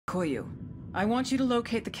Mojocoyo. I want you to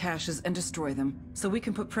locate the caches and destroy them, so we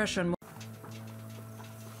can put pressure on...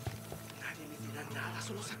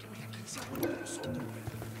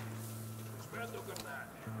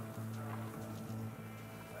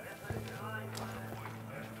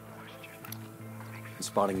 I'm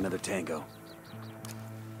spotting another tango.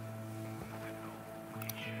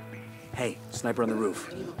 Hey, sniper on the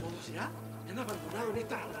roof.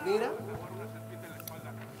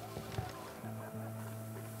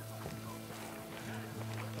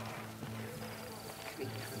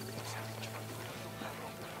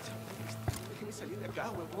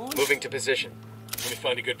 Moving to position. Let me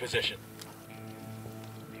find a good position.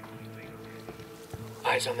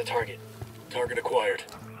 Eyes on the target. Target acquired.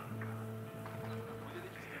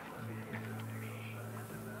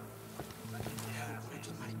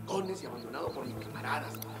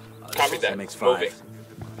 Copy that. Makes 5. Moving.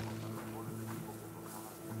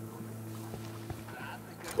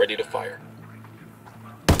 Ready to fire.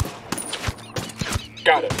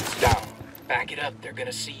 Got him. He's down. Back it up. They're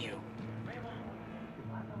gonna see you.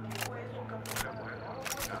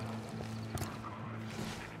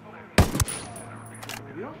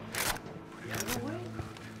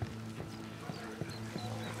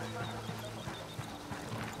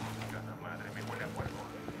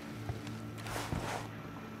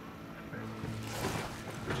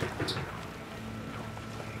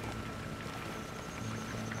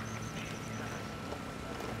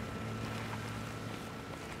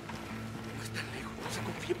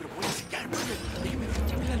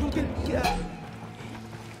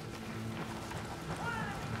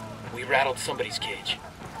 We rattled somebody's cage.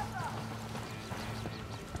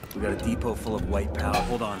 We got a depot full of white powder.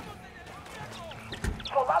 Hold on.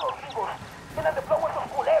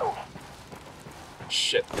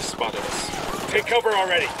 Shit, they spotted us. Take cover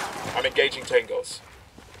already. I'm engaging tangos.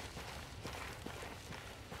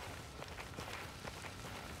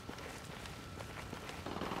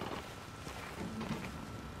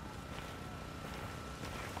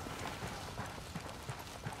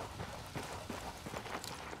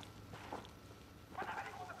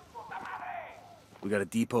 We got a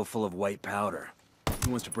depot full of white powder.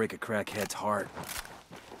 Who wants to break a crackhead's heart?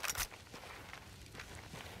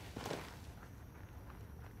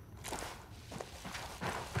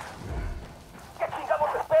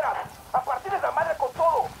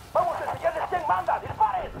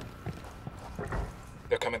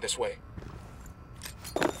 They're coming this way.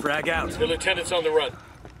 Frag out. The lieutenant's on the run.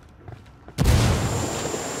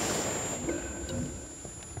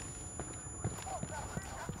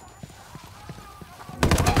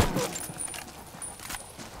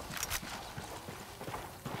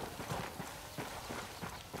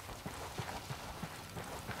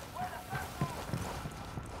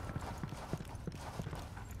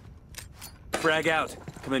 Frag out.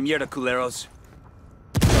 Come en mierda, culeros.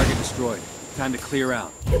 Target destroyed. Time to clear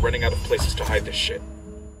out. They're running out of places to hide this shit.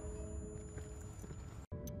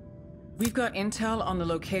 We've got intel on the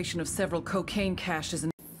location of several cocaine caches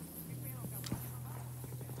in...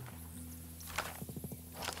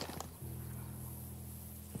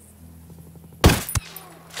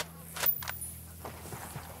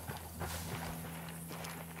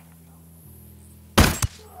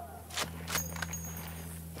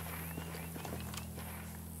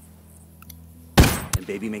 And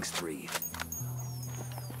baby makes 3.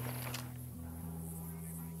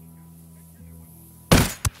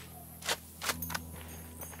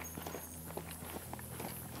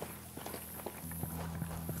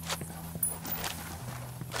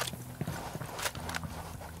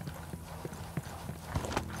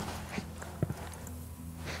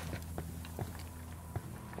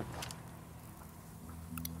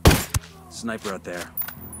 Sniper out there.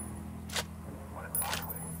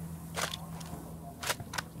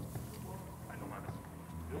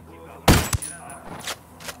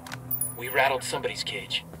 We rattled somebody's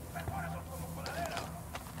cage.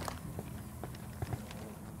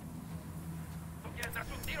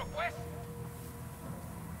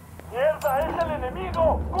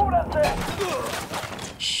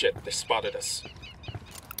 Shit, they spotted us.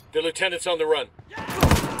 The lieutenant's on the run.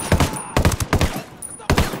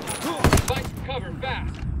 Find cover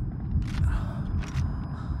fast.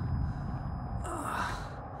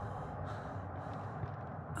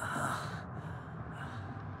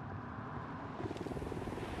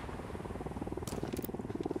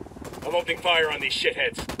 I'm opening fire on these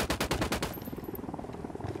shitheads.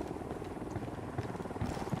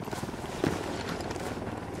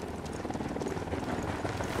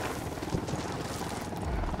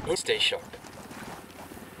 Stay sharp.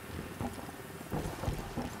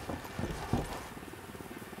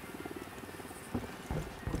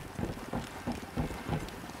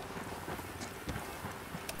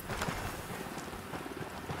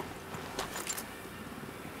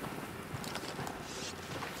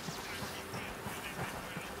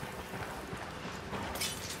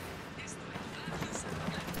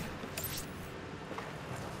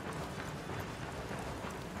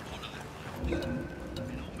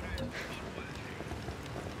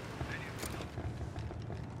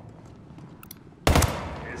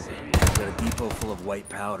 of white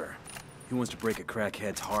powder. Who wants to break a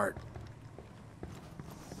crackhead's heart?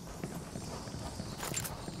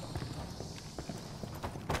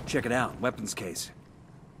 Check it out, weapons case.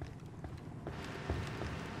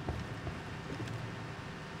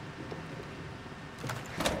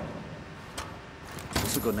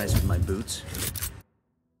 This will go nice with my boots.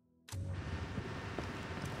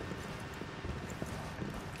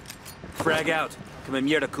 Frag out. Come in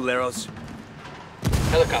mierda, culeros.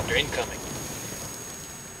 Helicopter incoming.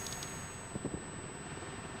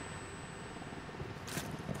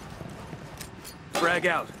 Frag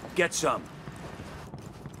out. Get some.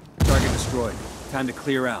 Target destroyed. Time to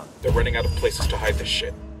clear out. They're running out of places to hide this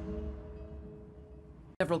shit.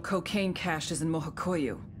 Several cocaine caches in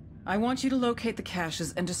Mojocoyo. I want you to locate the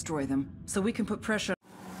caches and destroy them, so we can put pressure.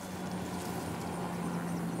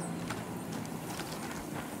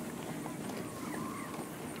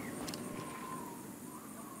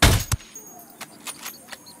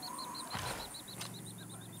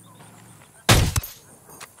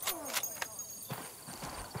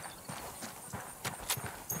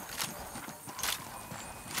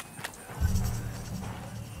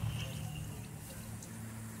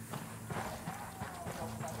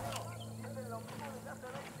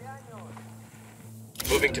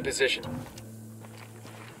 Moving to position.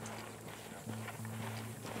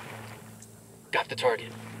 Got the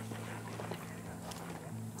target.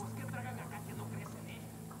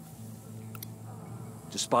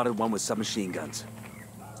 Just spotted one with submachine guns.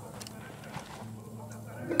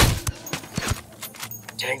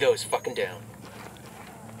 Tango is fucking down.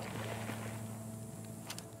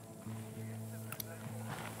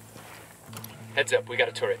 Heads up, we got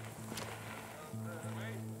a turret.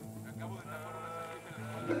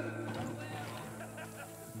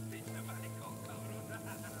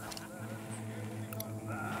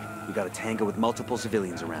 We got a tango with multiple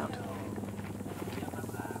civilians around.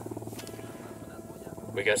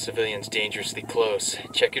 We got civilians dangerously close.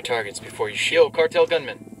 Check your targets before you shoot. Yo, cartel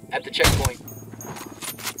gunman, at the checkpoint.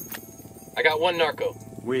 I got one narco.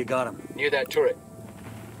 Where you got him? Near that turret.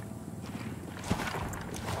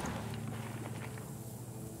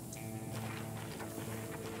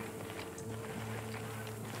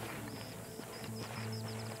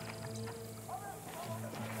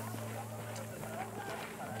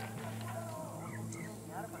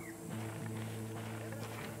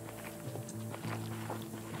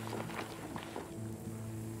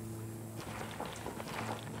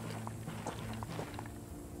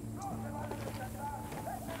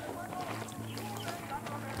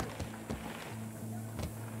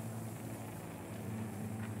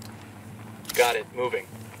 Got it, moving.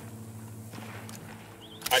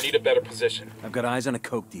 I need a better position. I've got eyes on a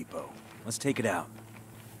coke depot. Let's take it out.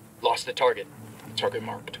 Lost the target. Target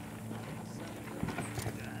marked.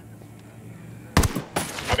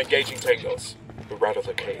 I'm engaging tangos. We're out of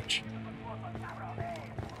the cage.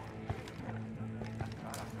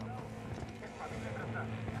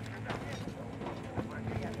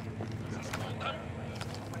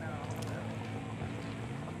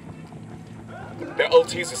 Their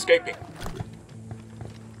LT's escaping.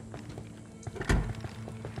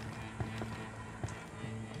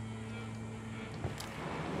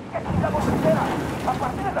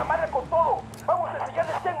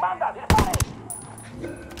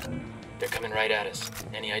 They're coming right at us.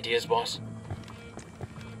 Any ideas, boss?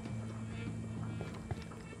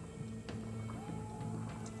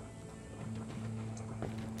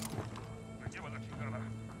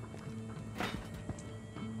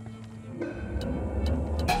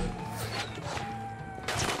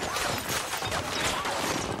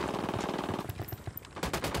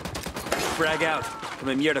 Frag out. Come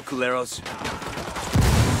in mierda, culeros.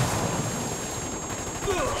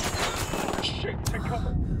 Shit, take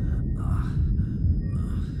cover.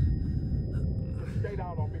 Stay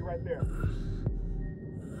down, I'll be right there.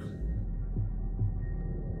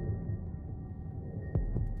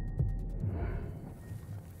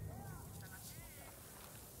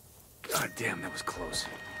 God damn, that was close.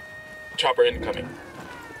 Chopper incoming.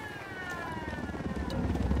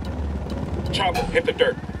 Chopper, hit the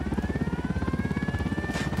dirt.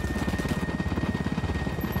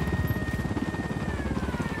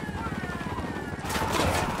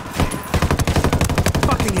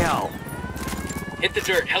 Fucking hell! Hit the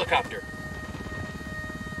dirt, helicopter.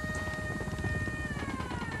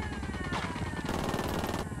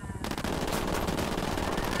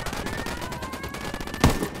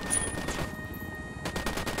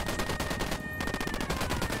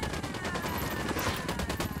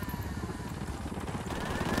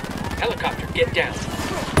 Helicopter, get down.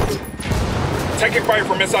 Taking fire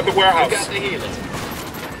from inside the warehouse. We got the healing.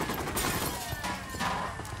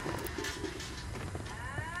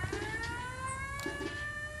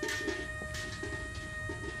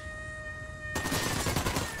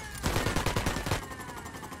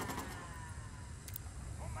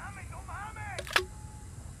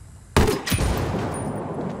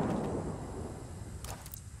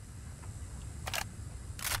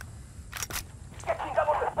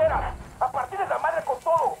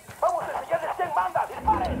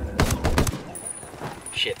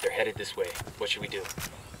 Shit, they're headed this way. What should we do?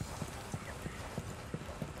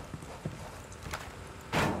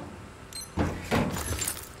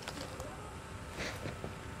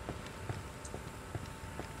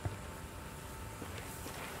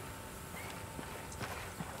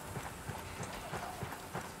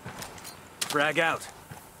 Frag out.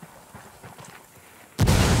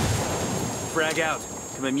 Frag out.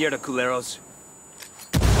 Come in mierda, culeros.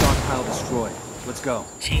 Stockpile destroyed. Let's go.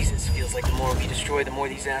 Jesus, feels like the more we destroy, the more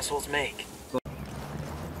these assholes make.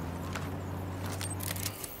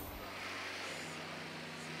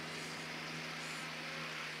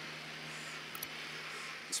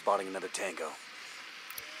 Spotting another tango.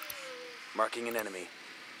 Marking an enemy.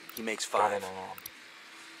 He makes Got 5. an alarm.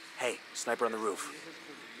 Hey, sniper on the roof.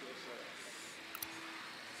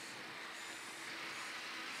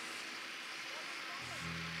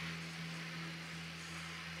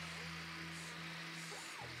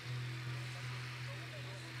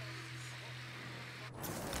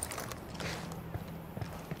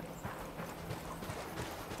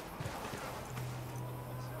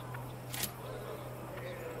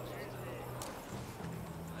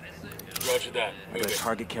 Roger that. The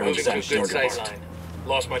target carries Moving to a good shield sight marked. line.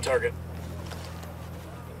 Lost my target.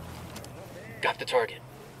 Got the target.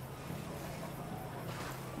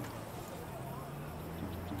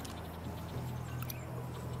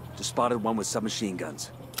 Just spotted one with submachine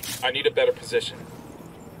guns. I need a better position.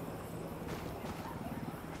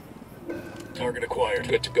 Target acquired.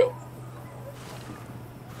 Good to go.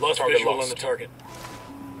 Lost target visual lost. On the target.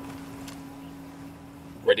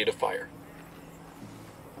 Ready to fire.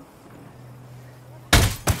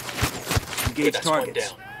 Engage That's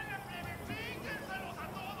targets. one down.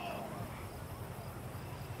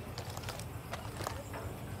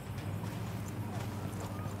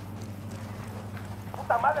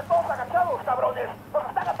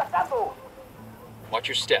 Watch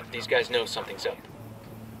your step. These guys know something's up.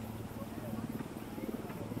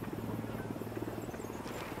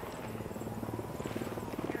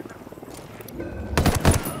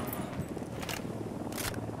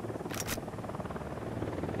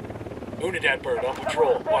 Unidad bird on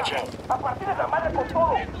patrol. Watch out.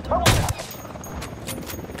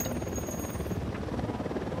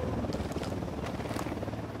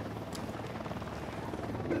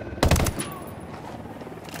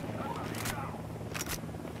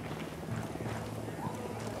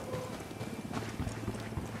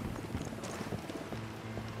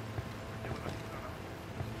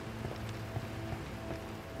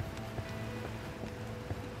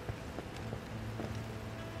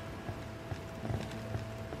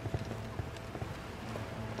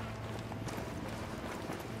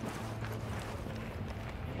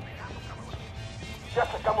 Ya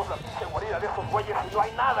sacamos la pinche guarida de esos güeyes y no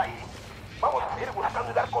hay nada ahí. Vamos a seguir buscando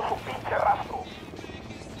y dar con su pinche rastro.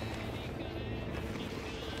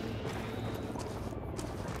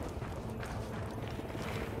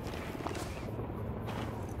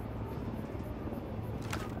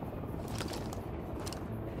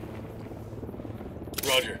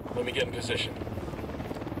 Roger. Let me get in position.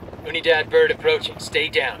 Unidad bird approaching. Stay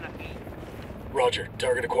down. Roger.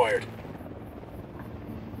 Target acquired.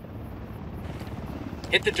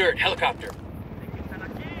 Hit the dirt. Helicopter.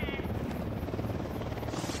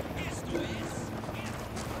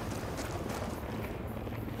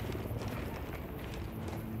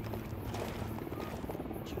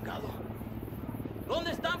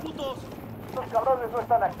 ¿Dónde están, putos? Los cabrones no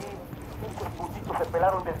están aquí. Pinches putitos se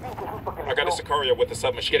pelaron del pinche susto que les I got a dio. Sicario with the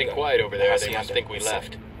submachine. It's getting quiet over there. They must think we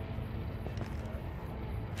left.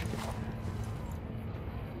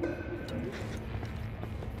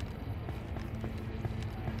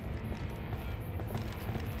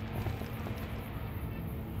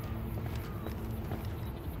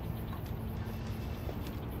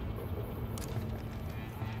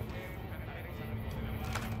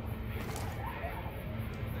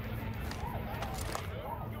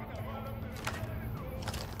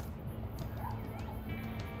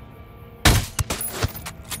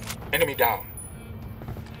 Enemy down.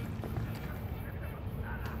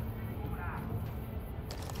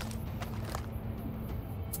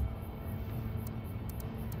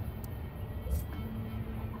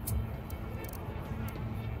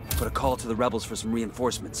 Put a call to the rebels for some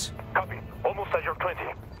reinforcements. Copy. Almost at your 20.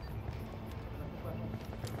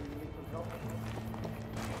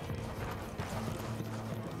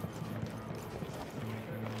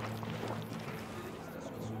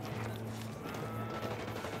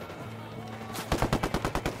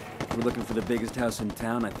 We're looking for the biggest house in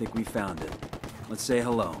town. I think we found it. Let's say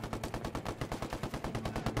hello.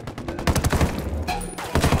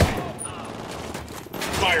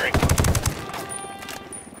 Firing.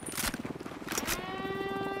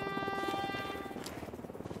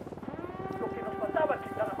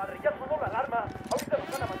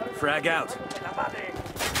 Frag out.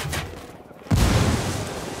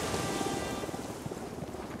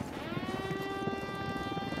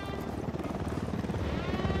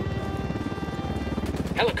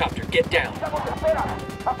 Helicopter, get down. ¡Ya nos espera!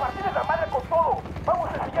 ¡A partir de la madre con todo! ¡Vamos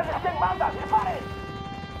a enseñarles quién manda! ¡Disparen!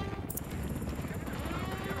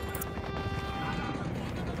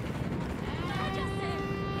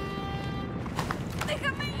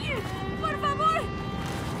 ¡Déjame ir! ¡Por favor!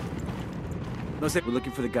 No sé. We're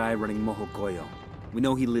looking for the guy running Mojocoyo. We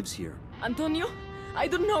know he lives here. Antonio? I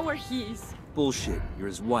don't know where he is. Bullshit. You're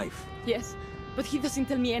his wife. Yes, but he doesn't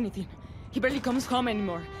tell me anything. He barely comes home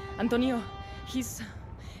anymore. Antonio, he's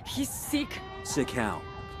sick. Sick how?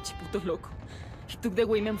 Chiputo loco. He took the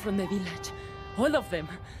women from the village. All of them.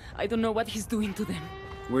 I don't know what he's doing to them.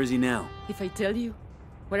 Where is he now? If I tell you,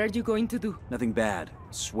 what are you going to do? Nothing bad.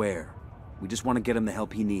 Swear. We just want to get him the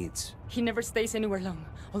help he needs. He never stays anywhere long.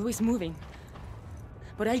 Always moving.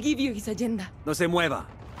 But I'll give you his agenda. No se mueva.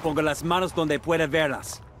 Ponga las manos donde pueda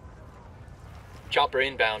verlas. Chopper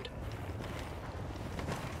inbound.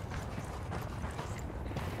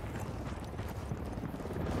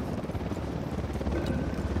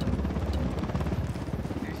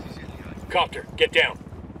 Copter, get down.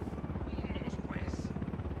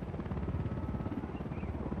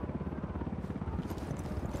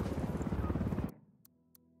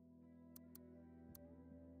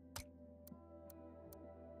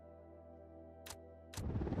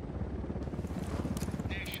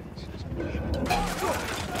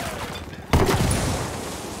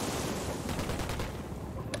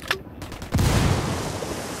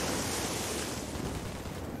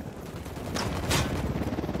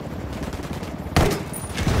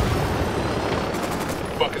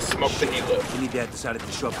 Smoke the helo. Any dad decided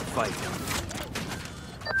to show up to fight.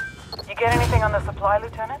 You get anything on the supply,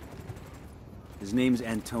 Lieutenant? His name's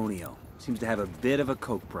Antonio. Seems to have a bit of a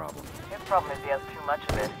coke problem. His problem is he has too much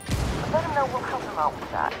of it. But let him know we'll help him out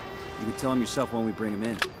with that. You can tell him yourself when we bring him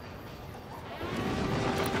in.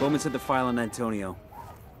 Bowman sent the file on Antonio.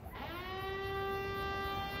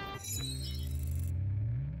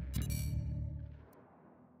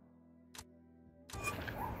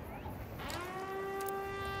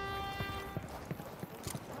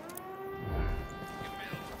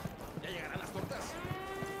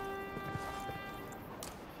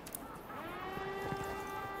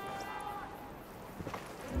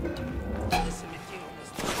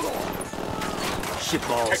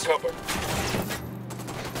 Shitballs. Take cover.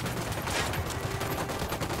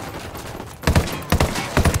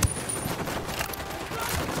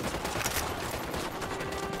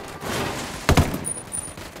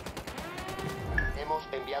 Hemos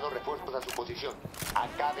enviado refuerzos a su posición.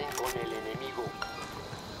 Acaben con el enemigo.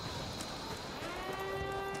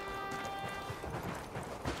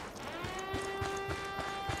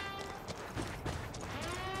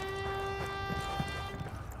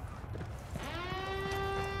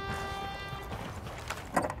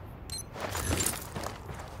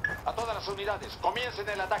 Unidades, comiencen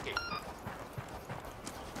el ataque.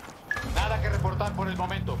 Nada que reportar por el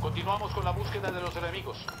momento. Continuamos con la búsqueda de los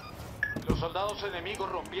enemigos. Los soldados enemigos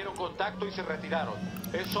rompieron contacto y se retiraron.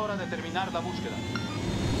 Es hora de terminar la búsqueda.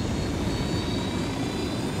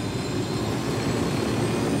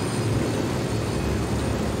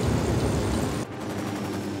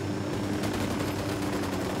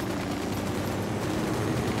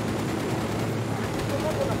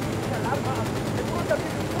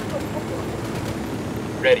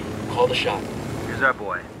 Ready. Call the shot. Here's our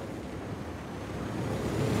boy.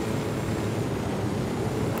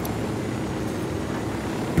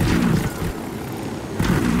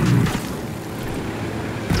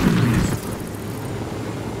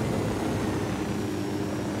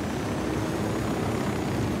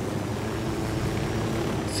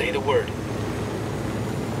 Say the word.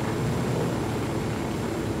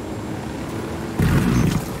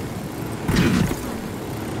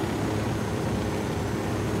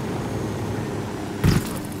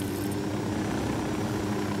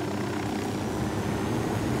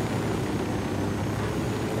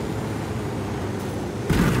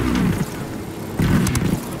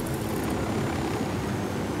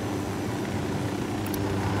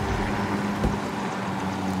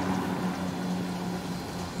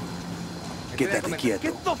 Quédate quieto.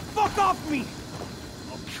 Get the fuck off me!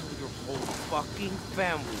 I'll kill your whole fucking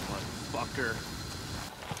family, motherfucker.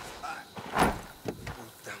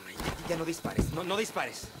 Puta madre. Ya no dispares, no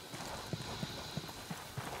dispares.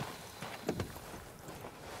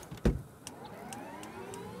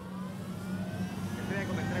 Me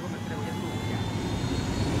entrego, ya estuvo, ya.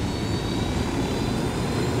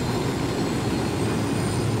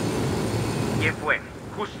 ¿Quién fue?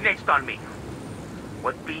 Who snitched? on me.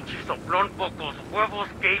 What pinche soplón pocos huevos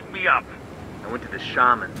gave me up? I went to the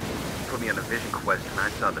shaman. He put me on a vision quest and I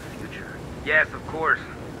saw the future. Yes, of course.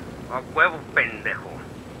 A huevo pendejo.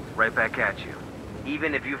 Right back at you.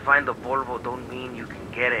 Even if you find the Volvo, don't mean you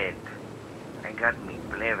can get it. I got me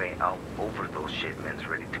plebe all over those shipments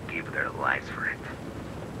ready to give their lives for it.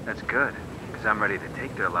 That's good, because I'm ready to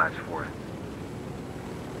take their lives for it.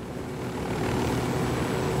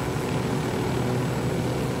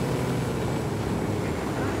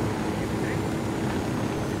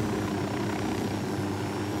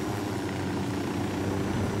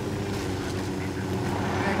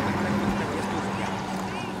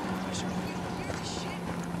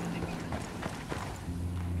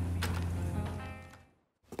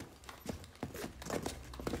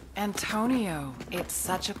 Antonio, it's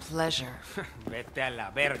such a pleasure. Vete a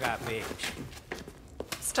la verga, bitch.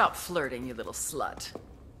 Stop flirting, you little slut.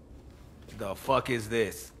 The fuck is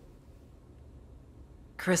this?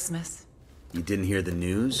 Christmas? You didn't hear the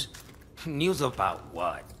news? News about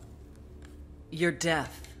what? Your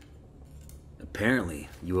death. Apparently,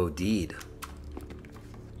 you OD'd.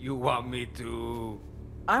 You want me to...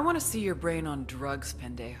 I want to see your brain on drugs,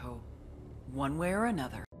 pendejo. One way or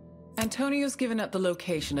another. Antonio's given up the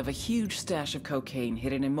location of a huge stash of cocaine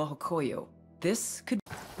hidden in Mojocoyo. This could...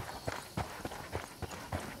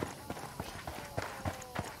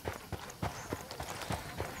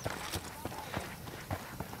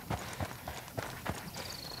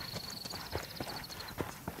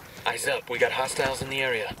 Eyes up, we got hostiles in the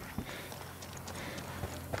area.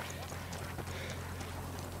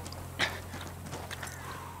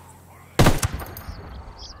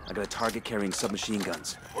 I got a target carrying submachine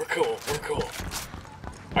guns. We're cool, we're cool.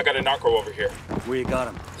 I got a narco over here. Where you got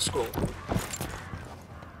him? The school.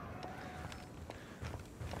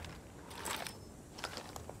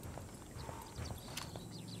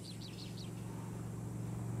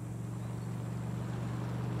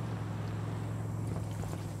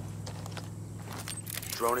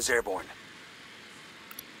 Drone is airborne.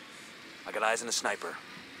 I got eyes on a sniper.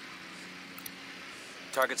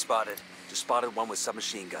 Target spotted. Just spotted one with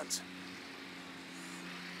submachine guns.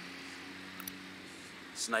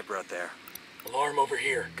 Sniper out there. Alarm over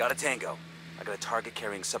here. Got a tango. I got a target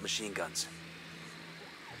carrying submachine guns.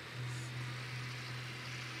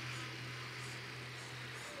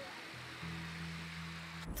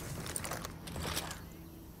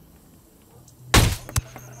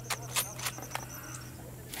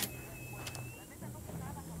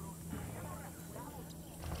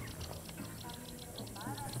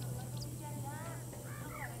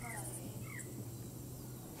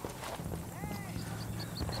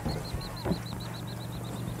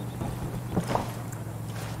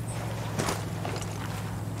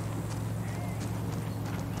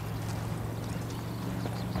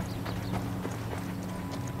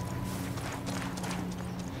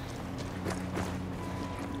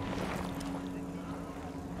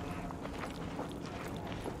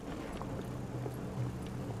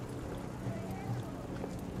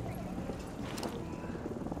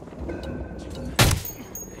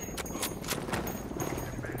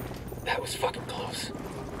 That was fucking close.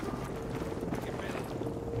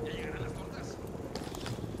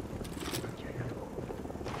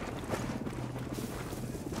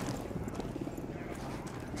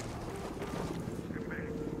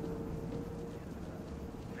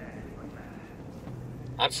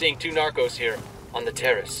 I'm seeing 2 narcos here, on the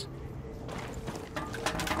terrace.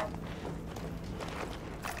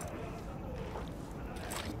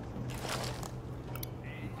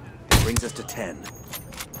 Brings us to 10.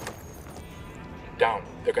 Down,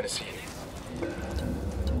 they're gonna see you.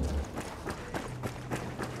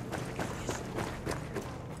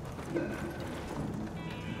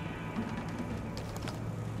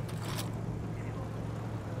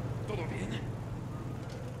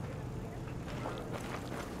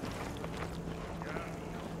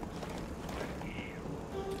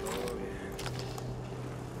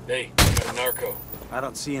 Hey, got a narco. I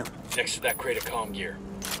don't see him. Next to that crate of comm gear.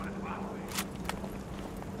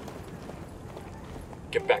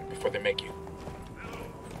 Get back before they make you.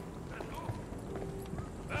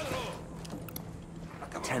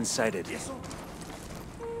 10 sighted.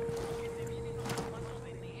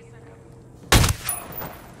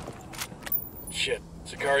 Shit,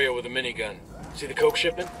 Sicario with a minigun. See the coke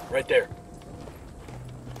shipment? Right there.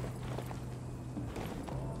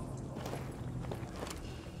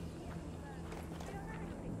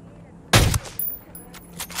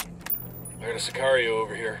 I got a Sicario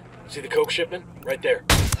over here. See the coke shipment? Right there.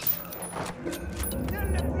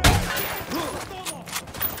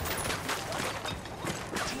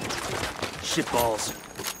 Shit balls.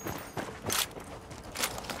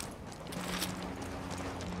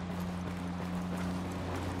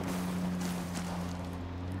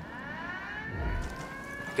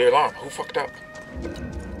 The alarm. Who fucked up?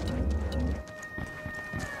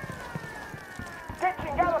 ¿Qué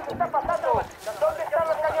chingados está pasando? ¿Dónde están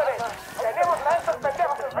los cañones? Tenemos a estos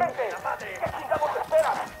pendejos enfrente. ¿Qué chingados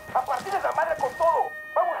esperas? A partir de la madre con todo.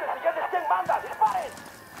 Vamos a enseñarles quién manda. ¡Disparen!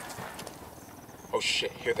 Oh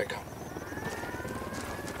shit, here they come.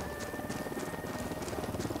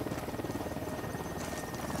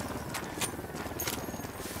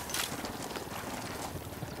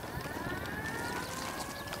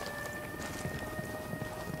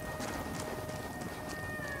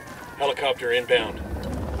 Helicopter inbound.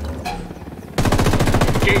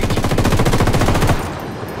 Engage.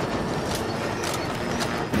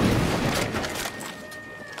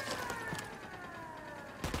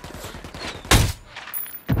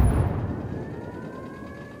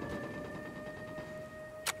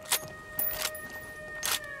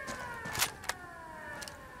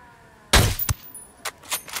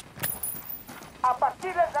 A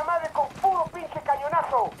partir de la madre con puro pinche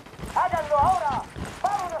cañonazo. ¡Háganlo ahora!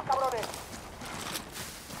 ¡Vámonos, cabrones!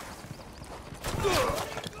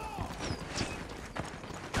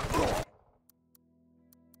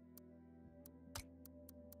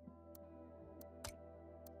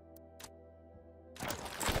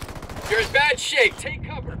 You're in bad shape. Take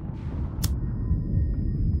cover.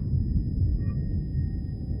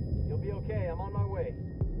 You'll be okay. I'm on my way.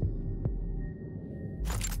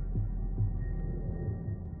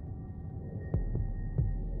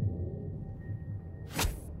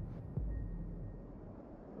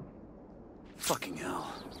 Fucking hell.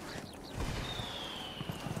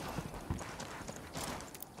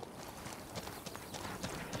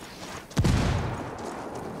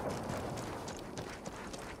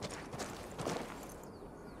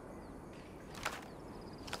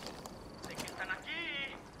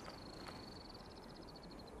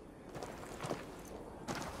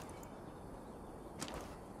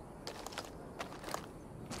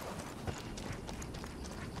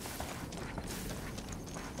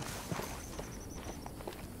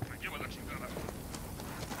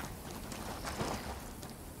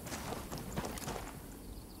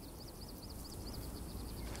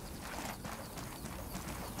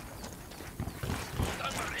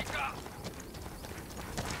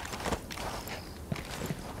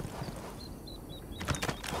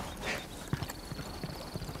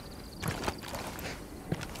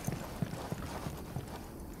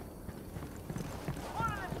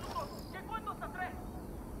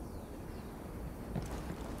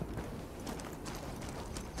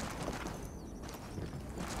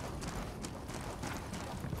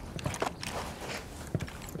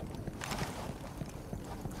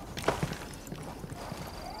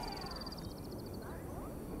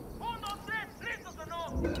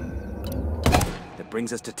 That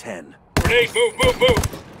brings us to 10. Grenade, move, move, move!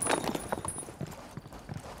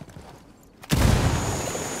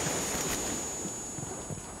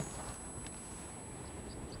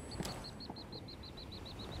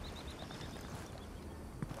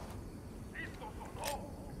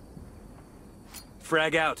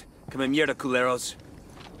 Frag out. Come mierda, culeros.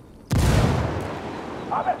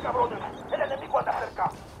 A ver, cabrones. El enemigo anda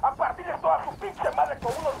cerca. A partir de toda su pinche madre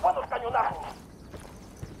con unos buenos cañonazos.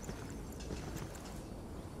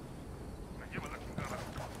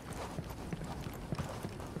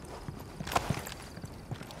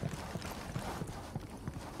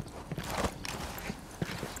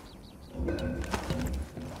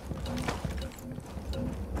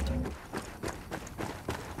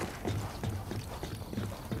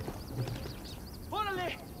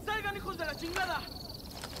 ¡Órale! ¡Salgan, hijos de la chingada!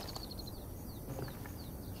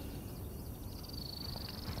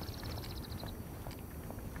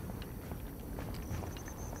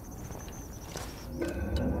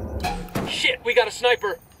 Shit, we got a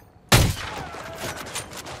sniper!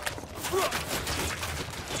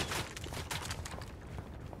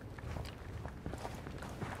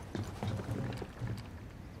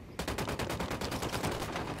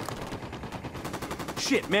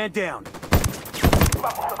 Shit, man down.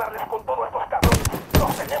 Vamos a darles con todo a estos cabrones.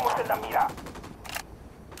 Los tenemos en la mira.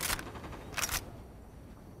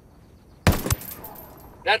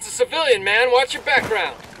 That's a civilian, man. Watch your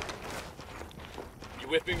background. You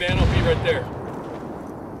with me, man? I'll be right there.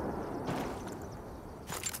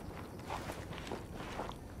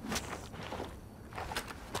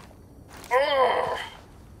 Ugh.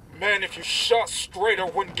 Man, if you shot straight, I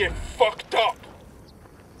wouldn't get fucked up.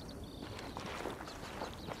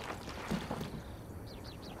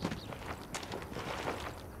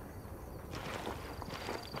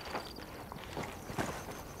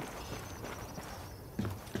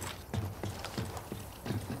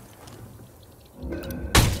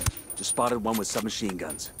 Just spotted one with submachine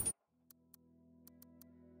guns.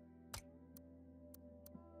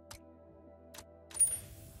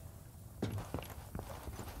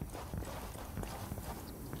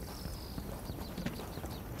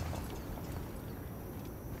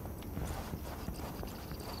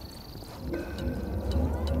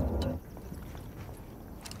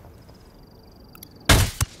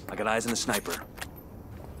 I got eyes on the sniper.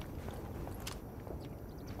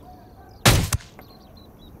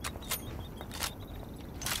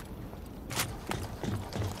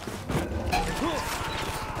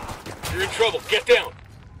 You're in trouble. Get down.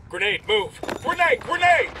 Grenade, move. Grenade!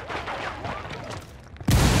 Grenade!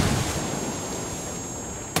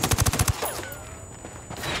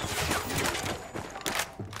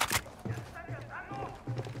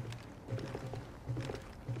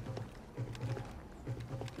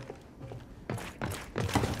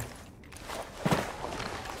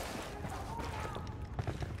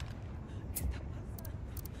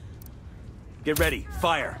 Get ready.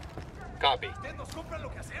 Fire. Copy.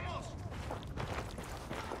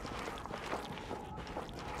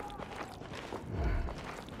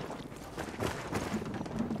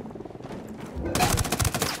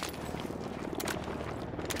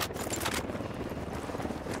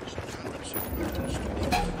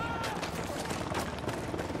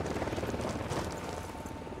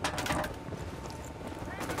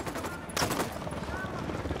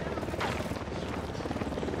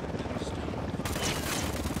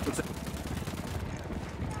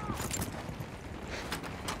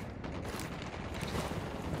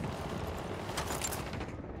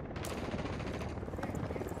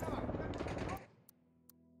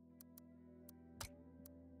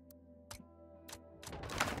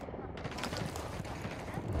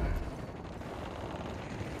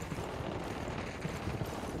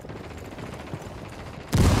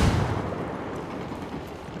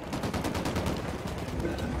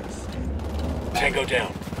 Tango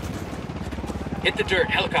down. Hit the dirt,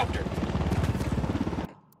 helicopter.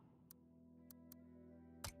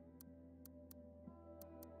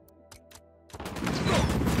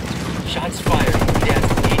 Shots fired.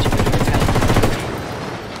 Dad's engagement with his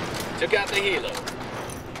helicopter. Took out the helo.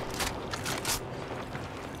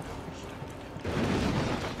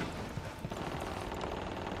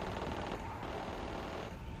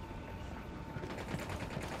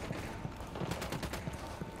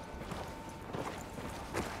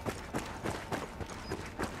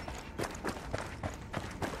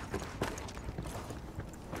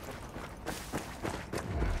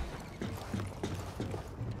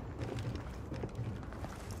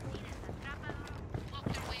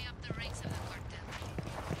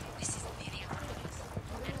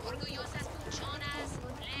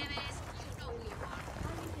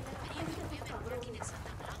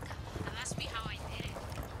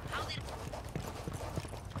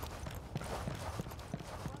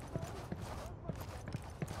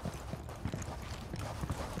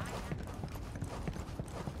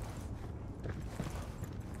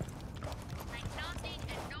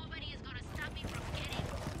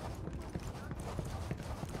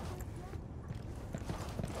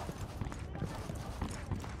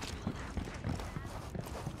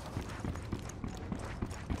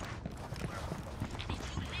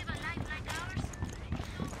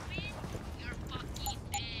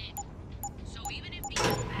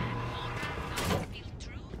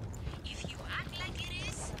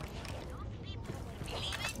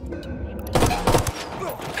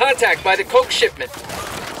 Contact by the coke shipment.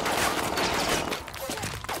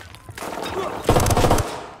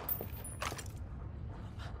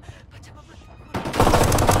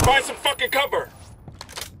 Find some fucking cover!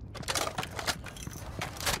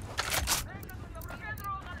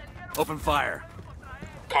 Open fire.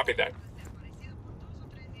 Copy that.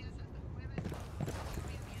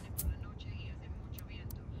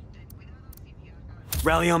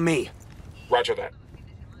 Rally on me. Roger that.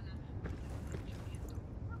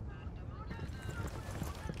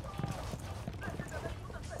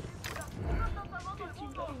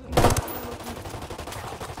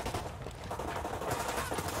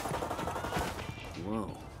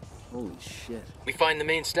 Whoa. Holy shit. We find the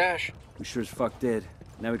main stash. We sure as fuck did.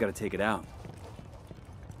 Now we gotta take it out.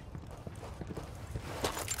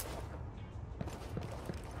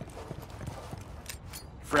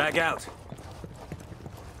 Frag out.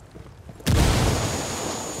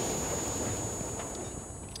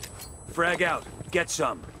 Frag out. Get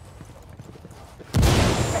some.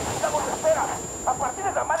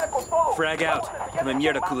 Frag out. Come en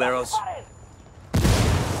mierda, culeros.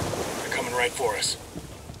 They're coming right for us.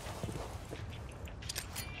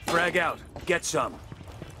 Frag out. Get some.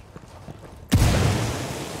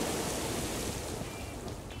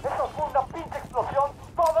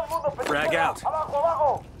 Frag out. Abajo,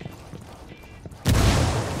 abajo.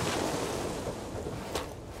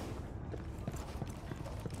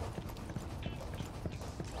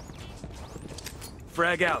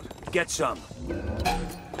 Frag out. Get some.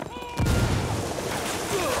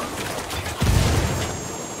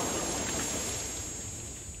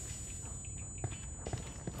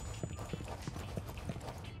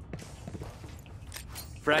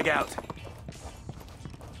 Frag out.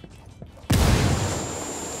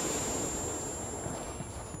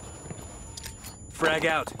 Frag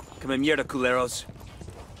out. Come mierda, culeros.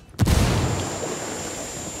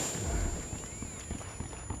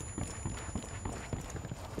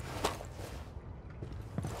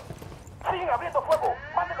 Siguen abriendo fuego.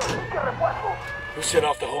 Manden los pinches refuerzos. Who set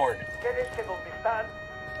off the horn? Quédense donde están.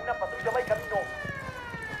 Una patrulla va en camino.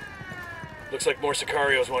 Looks like more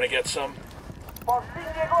Sicarios want to get some. Por fin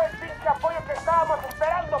llegó el pinche apoyo que estábamos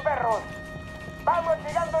esperando, perros. Vamos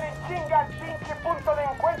llegando en chinga al pinche punto de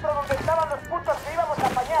encuentro donde estaban los putos que íbamos a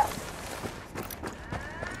apañar.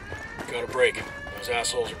 Got a break. Those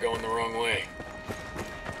assholes are going the wrong way.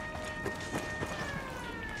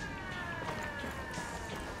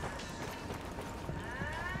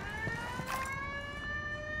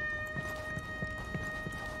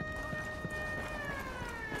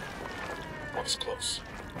 That was close.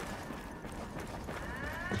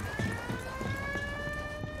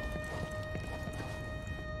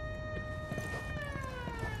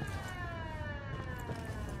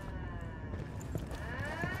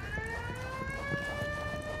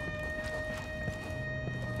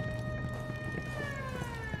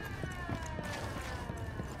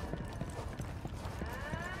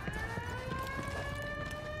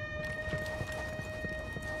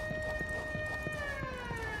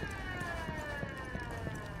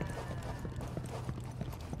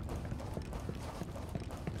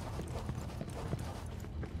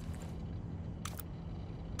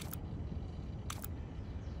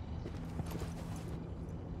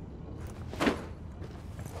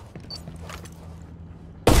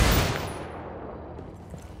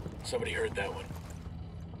 Somebody heard that one.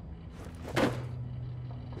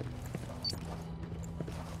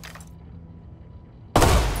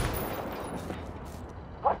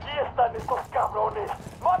 Aquí están estos cabrones.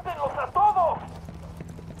 ¡Mátenlos a todos!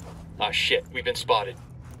 Ah shit, we've been spotted.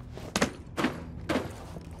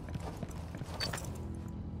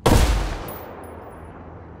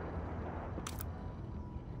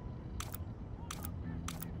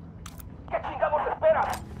 ¿Qué chingados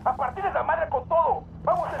esperas? A partir de la madre con todo.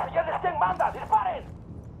 Vamos a enseñarles quién manda. ¡Disparen!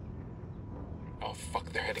 Oh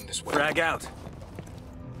fuck, they're heading this way. Frag out.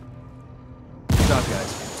 Stop,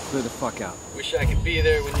 guys. Clear the fuck out. Wish I could be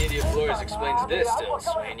there when Nidia Flores explains this to El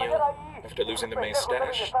Sueño. After losing the main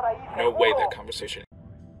stash. No way that conversation.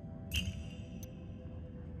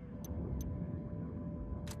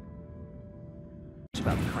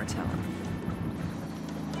 About the cartel.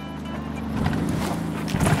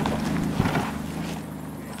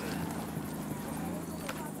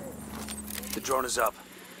 The drone is up.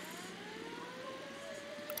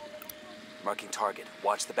 Marking target.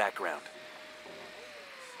 Watch the background.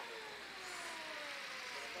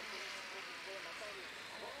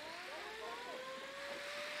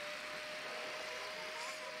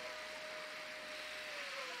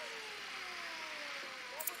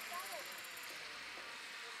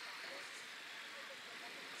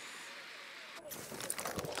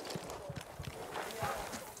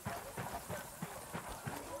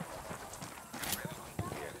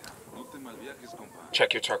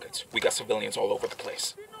 Check your targets. We got civilians all over the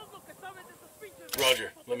place.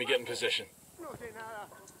 Roger, let me get in position.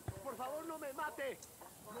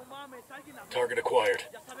 Target acquired.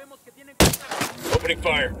 Opening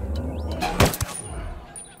fire.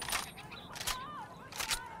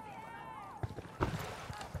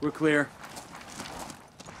 We're clear.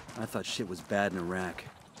 I thought shit was bad in Iraq.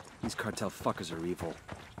 These cartel fuckers are evil.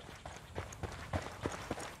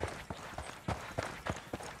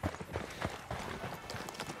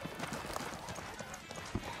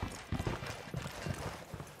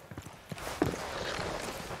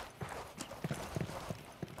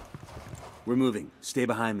 We're moving. Stay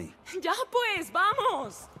behind me. Ya pues,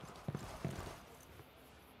 vamos.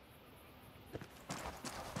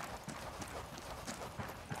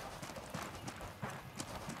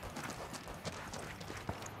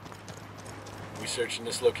 We searching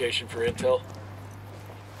this location for intel?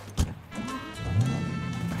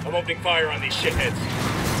 I'm opening fire on these shitheads.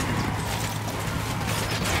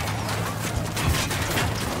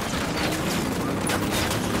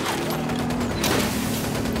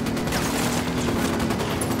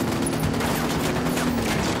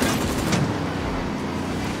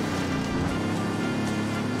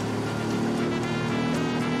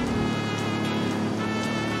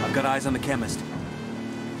 got eyes on the chemist.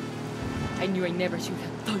 I knew I never should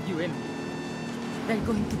have told you anything. They're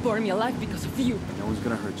going to burn me alive because of you. No one's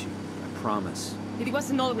gonna hurt you. I promise. It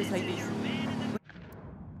wasn't always like this.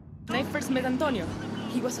 When I first met Antonio,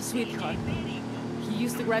 he was a sweetheart. He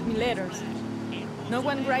used to write me letters. No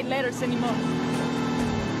one writes letters anymore.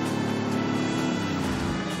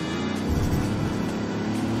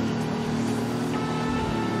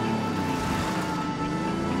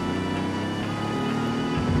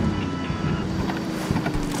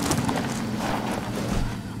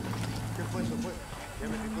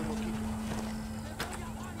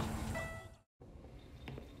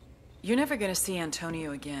 You're never gonna see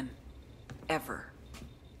Antonio again. Ever.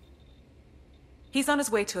 He's on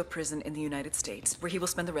his way to a prison in the United States, where he will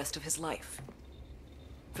spend the rest of his life.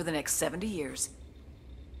 For the next 70 years,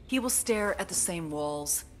 he will stare at the same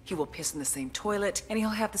walls, he will piss in the same toilet, and he'll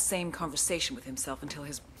have the same conversation with himself until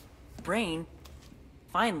his brain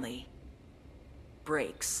finally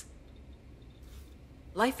breaks.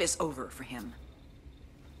 Life is over for him.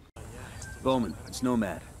 Bowman, it's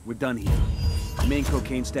Nomad. We're done here. The main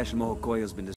cocaine stash in Mojocoyo has been